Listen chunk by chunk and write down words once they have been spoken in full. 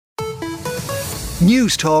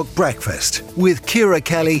Newstalk Breakfast with Ciara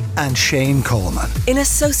Kelly and Shane Coleman. In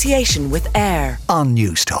association with AIR On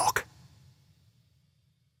Newstalk.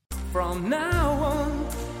 From now on,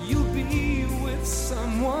 you'll be with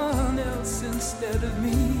someone else instead of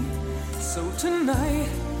me. So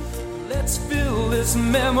tonight, let's fill this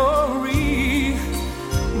memory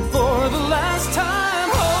for the last time.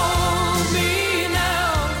 Hold me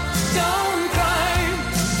now, don't cry,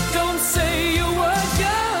 don't say a word,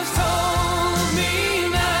 just hold me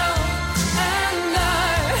now, and I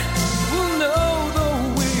will know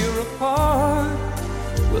though we're apart,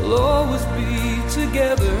 we'll always be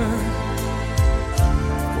together,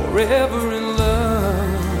 forever in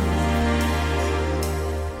love.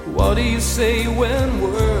 What do you say when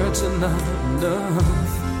words are not enough?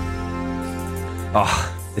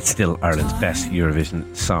 Oh, it's still Ireland's best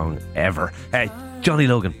Eurovision song ever. Johnny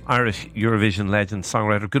Logan, Irish Eurovision legend,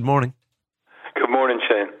 songwriter. Good morning. Good morning,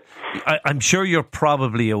 Shane. I'm sure you're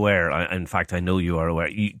probably aware, in fact I know you are aware,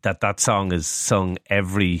 that song is sung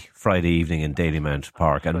every Friday evening in Dalymount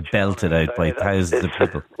Park and belted out by thousands of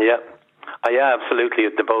people. Yeah. Yeah, absolutely.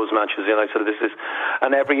 At the Bows matches, so this is,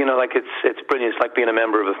 and every, it's brilliant. It's like being a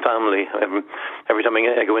member of a family. Every time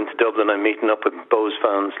I go into Dublin, I'm meeting up with Bows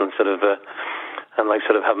fans and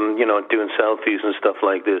having, doing selfies and stuff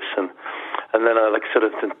like this, and then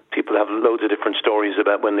people have loads of different stories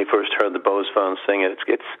about when they first heard the Bows fans sing it.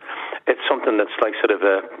 It's something that's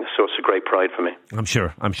a source of great pride for me. I'm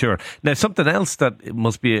sure. Now, something else that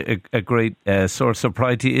must be a great source of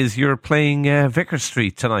pride to you is you're playing Vicar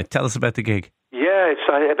Street tonight. Tell us about the gig. Yeah,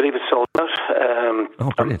 I believe it's sold out.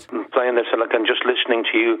 Brilliant. I'm playing this, I'm just listening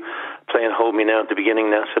to you playing Hold Me Now at the beginning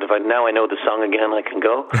now, now I know the song again, I can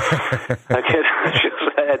go.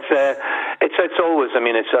 It's always,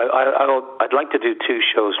 I'd like to do two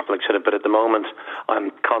shows, but at the moment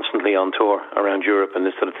I'm constantly on tour around Europe and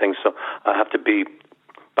this sort of thing, so I have to be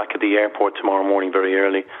back at the airport tomorrow morning very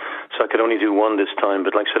early, so I could only do one this time,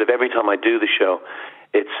 but every time I do the show,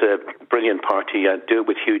 it's a brilliant party. I do it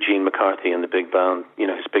with Eugene McCarthy and the big band,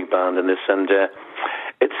 his big band and this, and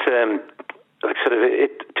it's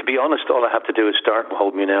to be honest, all I have to do is start and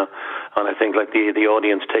Hold Me Now, and I think the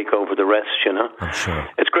audience take over the rest. I'm sure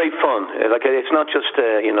it's great fun. It's not just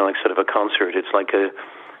a concert. It's like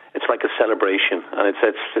a celebration, and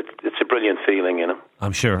it's a brilliant feeling.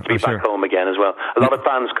 I'm sure. To be back home again as well. A lot of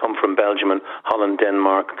fans come from Belgium and Holland,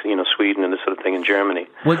 Denmark, Sweden, and this sort of thing in Germany.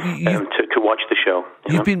 Well, to watch the show.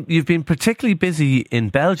 You've been particularly busy in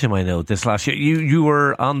Belgium, I know, this last year. You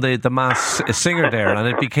were on the Mass Singer there, and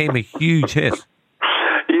it became a huge hit.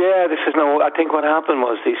 Yeah, I think what happened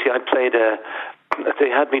was, I played they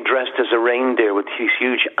had me dressed as a reindeer with these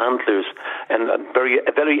huge antlers and very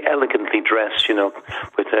elegantly dressed,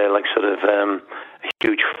 with a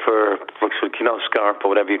huge fur, scarf or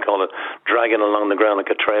whatever you call it, dragging along the ground like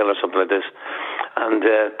a trail or something like this. And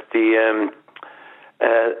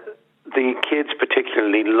the kids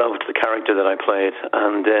particularly loved the character that I played,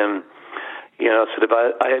 and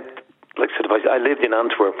I lived in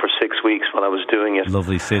Antwerp for 6 weeks while I was doing it.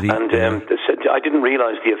 Lovely city. And I didn't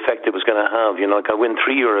realise the effect it was going to have. I win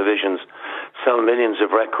 3 Eurovisions, sell millions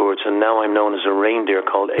of records, and now I'm known as a reindeer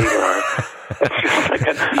called Adelard.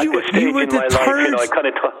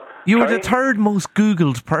 You were the third most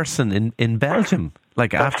Googled person in Belgium.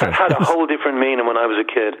 After that had a whole different meaning when I was a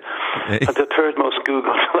kid. The third most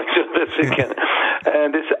Googled.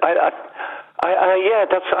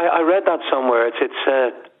 I read that somewhere. I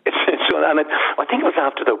think it was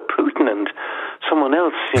after Putin and someone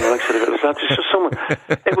else. It was after someone.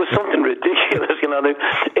 It was something ridiculous.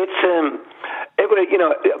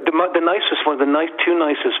 The nicest one, two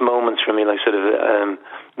nicest moments for me,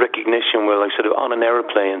 recognition were on an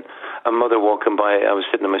aeroplane, a mother walking by. I was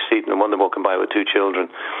sitting in my seat, and a mother walking by with 2 children,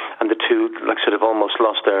 and the two almost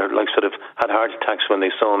lost their had heart attacks when they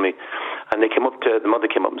saw me, and the mother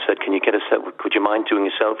came up and said, "Can you get would you mind doing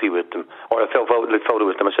a selfie with them or a photo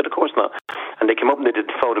with them?" I said, "Of course not." And they came up and they did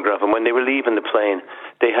the photograph, and when they were leaving the plane,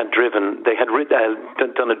 they had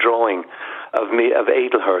done a drawing of me, of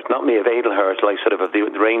Adelhert, not me, of Adelhert, of the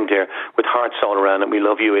reindeer with hearts all around it. "We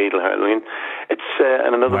love you, Adelhert."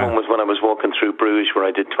 And another one was when I was walking through Bruges, where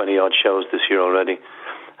I did 20 odd shows this year already,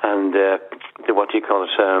 and I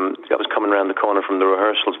was coming around the corner from the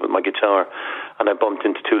rehearsals with my guitar, and I bumped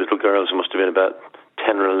into 2 little girls who must have been about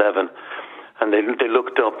 10 or 11, and they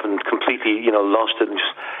looked up and completely lost it and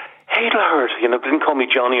just, "Adelhert," didn't call me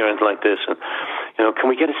Johnny or anything like this, and "Can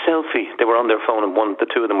we get a selfie?" They were on their phone, and the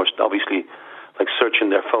 2 of them were obviously like searching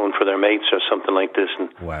their phone for their mates or something like this, and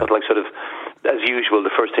wow. like sort of, as usual, the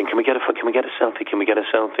first thing, can we get a selfie? Can we get a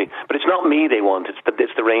selfie? But it's not me they want. It's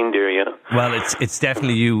the reindeer, you know. Well, it's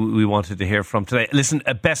definitely you we wanted to hear from today. Listen,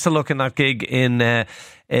 best of luck in that gig in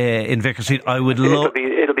Vicar Street. I would love.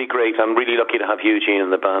 It'll be great. I'm really lucky to have Eugene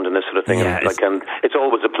in the band and this sort of thing. Yeah, and it's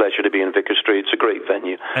always a pleasure to be in Vicar Street. It's a great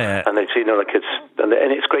venue, and it's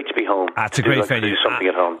it's great to be home. It's a great venue. To do something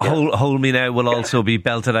at home. Yeah. Hold Me Now will also be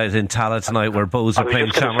belted out in Tala tonight, where Bows are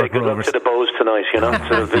playing Shamrock Rovers. To the Bows tonight, you know.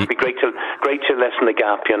 So it'll be great to lessen the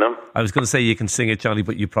gap, you know. I was going to say you can sing it, Johnny,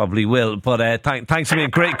 but you probably will. But thanks a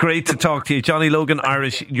million. Great to talk to you, Johnny Logan,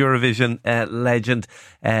 Irish Eurovision legend.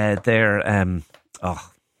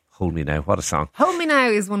 Hold Me Now, what a song. Hold Me Now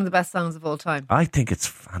is one of the best songs of all time. I think it's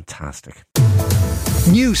fantastic.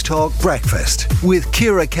 Newstalk Breakfast with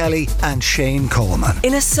Ciara Kelly and Shane Coleman.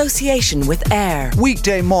 In association with AIR.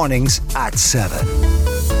 Weekday mornings at 7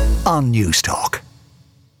 on Newstalk.